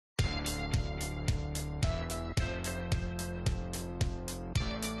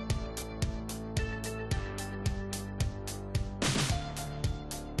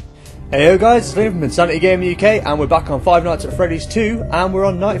Hey yo guys, it's Liam from Insanity Gaming UK and we're back on Five Nights at Freddy's 2 and we're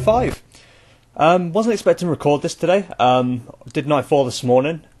on night 5. Wasn't expecting to record this today, did night 4 this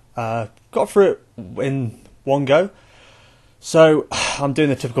morning, got through it in one go. So I'm doing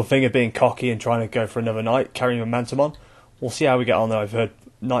the typical thing of being cocky and trying to go for another night, carrying momentum on. We'll see how we get on though. I've heard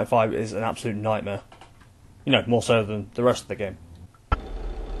night 5 is an absolute nightmare. You know, more so than the rest of the game.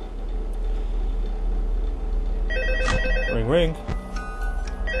 Ring ring.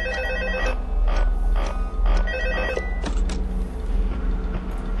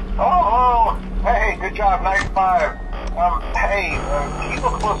 Oh, hey, good job, night 5. Hey, keep a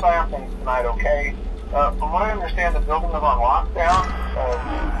close eye on things tonight, okay? From what I understand, the building is on lockdown,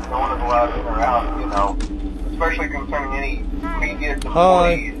 no one is allowed in or out, you know, especially concerning any previous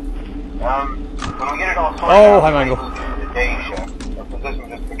employees. When we get it all sorted out, hi, Mangle. the day shift, the position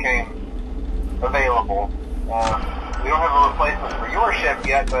just became available. We don't have a replacement for your shift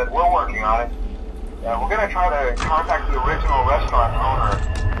yet, but we're working on it. We're going to try to contact the original restaurant owner.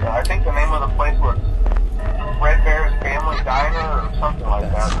 I think the name of the place was Freddy's Family Diner or something like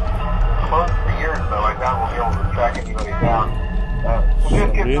that. It's closed for years, though. I doubt we'll be able to track anybody down. So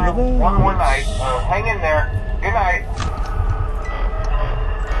just get through one more night. Hang in there. Good night.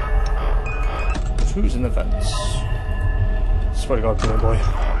 Who's in the vents? Swear to God, good boy.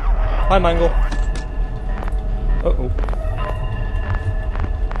 Hi, Mangle. Uh-oh.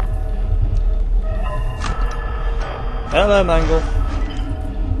 Hello, Mangle.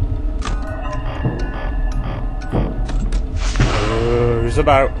 Who's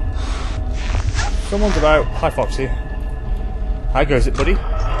about? Someone's about. Hi, Foxy. How goes it, buddy?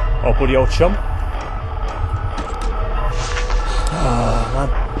 Oh, buddy, old chum. Oh, man.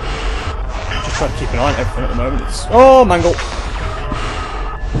 Just trying to keep an eye on everything at the moment. Oh, Mangle.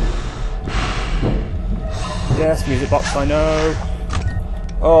 Yes, music box, I know.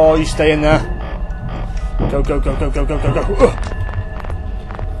 Oh, you stay in there. Go, go, go, go, go, go, go, go. Okay.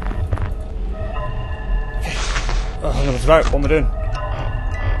 Oh, I don't know what's about. What am I doing?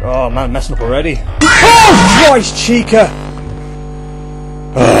 Oh, man, messing up already. Oh, Christ, Chica!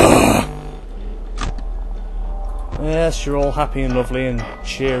 Yes, you're all happy and lovely and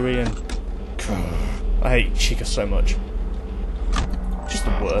cheery and... I hate Chica so much. Just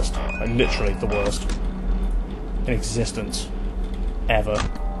the worst. Like, literally the worst. In existence. Ever.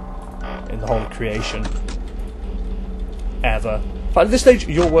 In the whole creation. Ever. In fact, at this stage,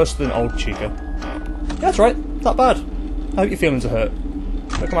 you're worse than old Chica. Yeah, that's right. Not bad. I hope your feelings are hurt.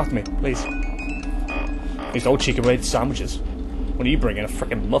 Don't come after me, please. At least old Chica made sandwiches. When are you bringing? A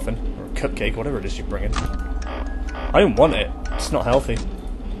frickin' muffin? Or a cupcake? Whatever it is you're bringing. I didn't want it. It's not healthy.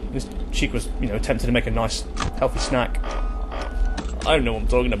 This Chica was, you know, tempted to make a nice, healthy snack. I don't know what I'm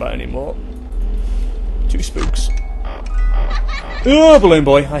talking about anymore. Two spooks. Oh, Balloon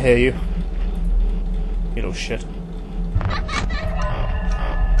Boy, I hear you. You little shit.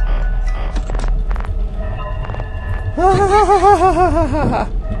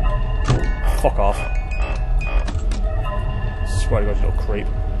 Fuck off. Swear to God, you little creep.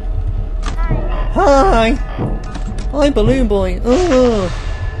 Hi! Hi, Balloon Boy. Go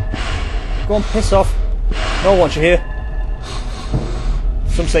on, piss off. No one wants you here.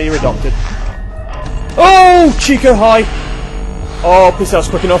 Some say you're adopted. Oh, Chica, hi! Oh, please, that was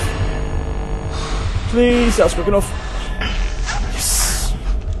quick enough. Please, that was quick enough. Yes!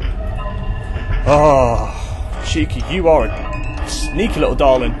 Oh, Chica, you are a sneaky little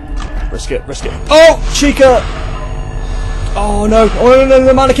darling. Risk it, risk it. Oh, Chica! Oh, no. Oh, no,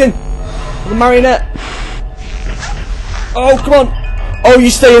 the mannequin! The marionette! Oh, come on! Oh, you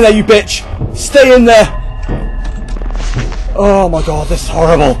stay in there, you bitch! Stay in there! Oh my God, this is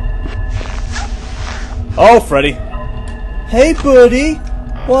horrible. Oh, Freddy. Hey, buddy.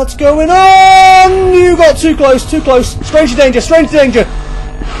 What's going on? You got too close, too close. Stranger danger, stranger danger.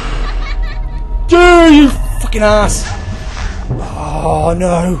 Dude, you fucking ass. Oh,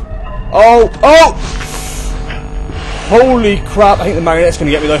 no. Oh, oh. Holy crap. I think the marionette's going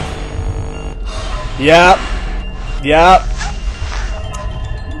to get me, though. Yep. Yep.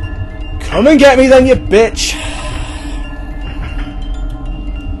 Come and get me, then, you bitch.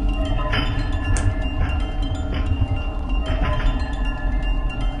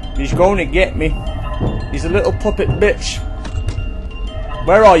 He's going to get me. He's a little puppet bitch.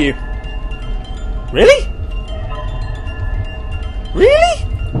 Where are you? Really? Really?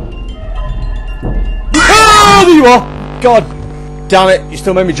 Oh, there you are! God damn it, you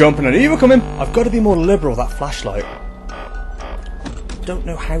still made me jump and I knew you were coming. I've got to be more liberal with that flashlight. I don't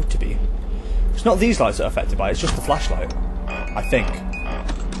know how to be. It's not these lights that are affected by it, it's just the flashlight. I think.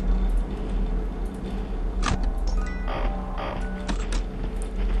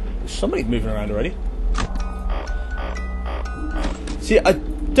 somebody's moving around already. See, I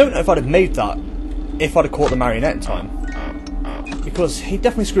don't know if I'd have made that if I'd have caught the marionette in time. Because he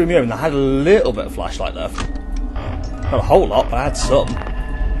definitely screwed me over, and I had a little bit of flashlight left. Not a whole lot, but I had some.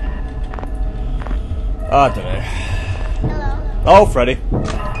 I don't know. Hello. Oh, Freddy.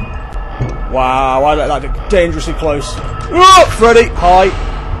 Wow, I let that get dangerously close. Oh, Freddy, hi.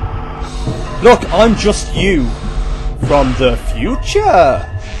 Look, I'm just you from the future.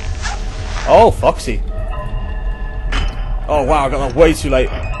 Oh, Foxy. Oh, wow, I got that way too late.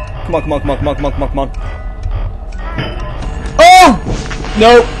 Come on, come on, come on, come on, come on, come on, come on. Oh!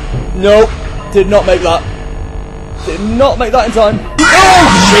 No, no, did not make that. Did not make that in time.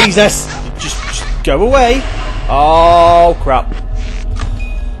 Oh, Jesus! Just go away. Oh, crap.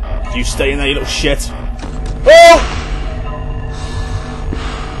 You stay in there, you little shit. Oh!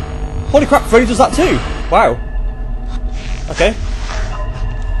 Holy crap, Freddy does that too. Wow. Okay.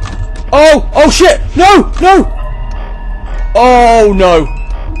 Oh! Oh shit! No! No! Oh no!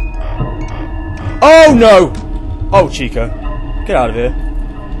 Oh no! Oh, Chica. Get out of here.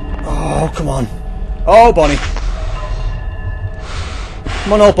 Oh, come on. Oh, Bonnie.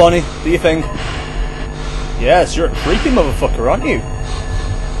 Come on, old Bonnie. Do your thing. Yes, you're a creepy motherfucker, aren't you?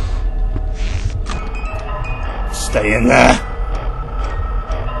 Stay in there.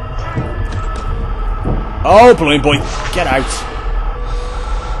 Oh, balloon boy. Get out.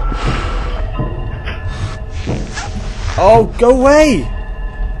 Oh, go away.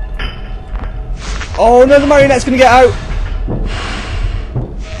 Oh, no, the marionette's going to get out.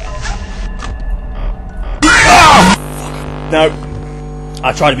 Oh! No.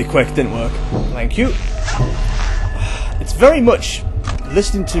 I tried to be quick, didn't work. Thank you. It's very much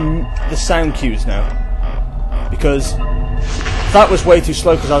listening to the sound cues now. Because that was way too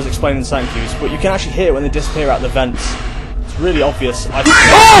slow because I was explaining the sound cues. But you can actually hear it when they disappear out the vents. It's really obvious.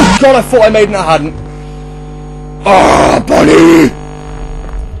 Oh, God, I thought I made it and I hadn't. Oh, Bonnie!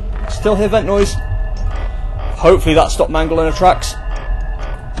 Still hear vent noise. Hopefully that stopped Mangle in her tracks.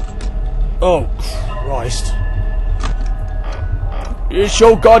 Oh, Christ. It's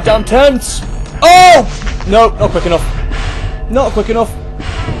so goddamn tense. Oh! No, not quick enough. Not quick enough.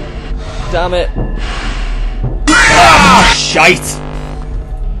 Damn it. Ah, shite!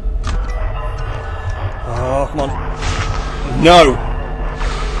 Oh, come on. No!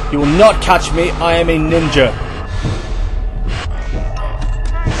 You will not catch me, I am a ninja.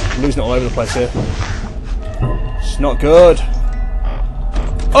 I'm losing it all over the place here. It's not good.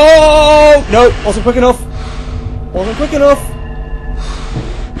 Oh! No, wasn't quick enough. Wasn't quick enough.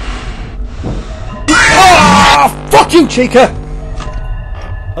 Ah! Fuck you, Chica!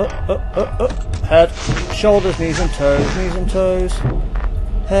 Head, shoulders, knees and toes, knees and toes.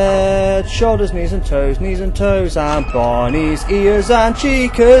 Head, shoulders, knees and toes, and Bonnie's ears and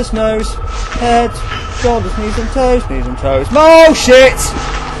Chica's nose. Head, shoulders, knees and toes, Oh shit!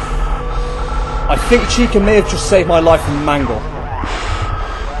 I think Chica may have just saved my life from Mangle.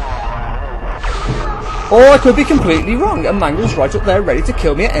 Or I could be completely wrong, and Mangle's right up there ready to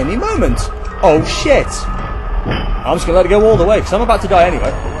kill me at any moment. Oh shit! I'm just gonna let it go all the way, because I'm about to die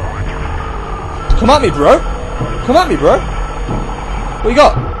anyway. Come at me, bro! Come at me, bro! What you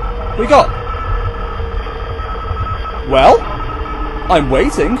got? What you got? Well, I'm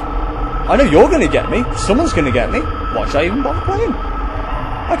waiting. I know you're gonna get me. Someone's gonna get me. Why should I even bother playing?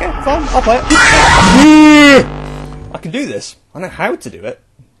 Okay, fine, I'll play it. I can do this. I know how to do it.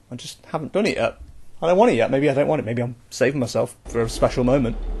 I just haven't done it yet. I don't want it yet. Maybe I don't want it. Maybe I'm saving myself for a special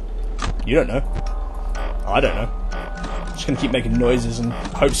moment. You don't know. I don't know. I'm just gonna keep making noises and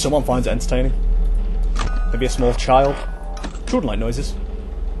hope someone finds it entertaining. Maybe a small child. Children like noises.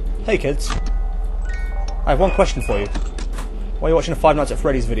 Hey kids. I have one question for you. Why are you watching a Five Nights at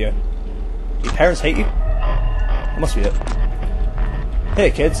Freddy's video? Do your parents hate you? That must be it.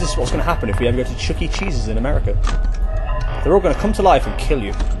 Hey kids, this is what's going to happen if we ever go to Chuck E. Cheese's in America. They're all going to come to life and kill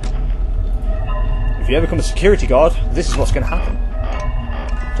you. If you ever become a security guard, this is what's going to happen.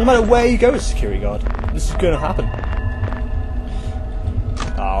 Doesn't matter where you go as a security guard, this is going to happen.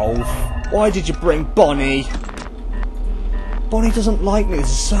 Oh, why did you bring Bonnie? Bonnie doesn't like me, this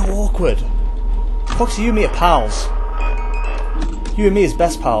is so awkward. Foxy, you and me are pals. You and me is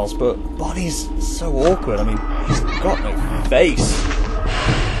best pals, but Bonnie's so awkward. I mean, he's got no face.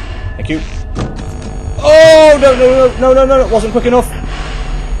 Thank you. Oh, no, it wasn't quick enough.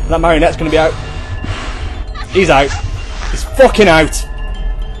 That marionette's going to be out. He's out. He's fucking out.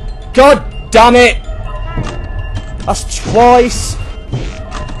 God damn it. That's twice.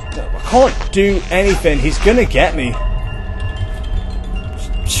 I can't do anything. He's going to get me.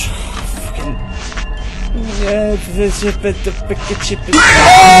 Fucking...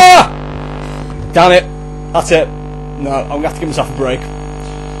 Ah! Damn it. That's it. No, I'm going to have to give myself a break.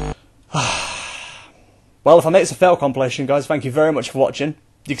 Well, if I make this a fail compilation, guys, thank you very much for watching.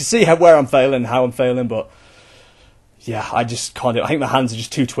 You can see where I'm failing, how I'm failing, but yeah, I just can't do it. I think my hands are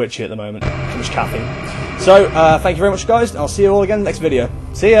just too twitchy at the moment. Too much caffeine. So, thank you very much, guys, and I'll see you all again in the next video.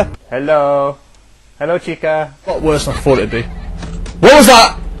 See ya. Hello. Hello, chica. A lot worse than I thought it'd be. What was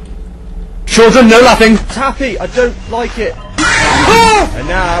that? Children, no laughing. Tappy, I don't like it. And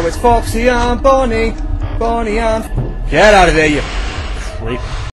now it's Foxy and Bonnie. Bonnie and... Get out of there, you creep.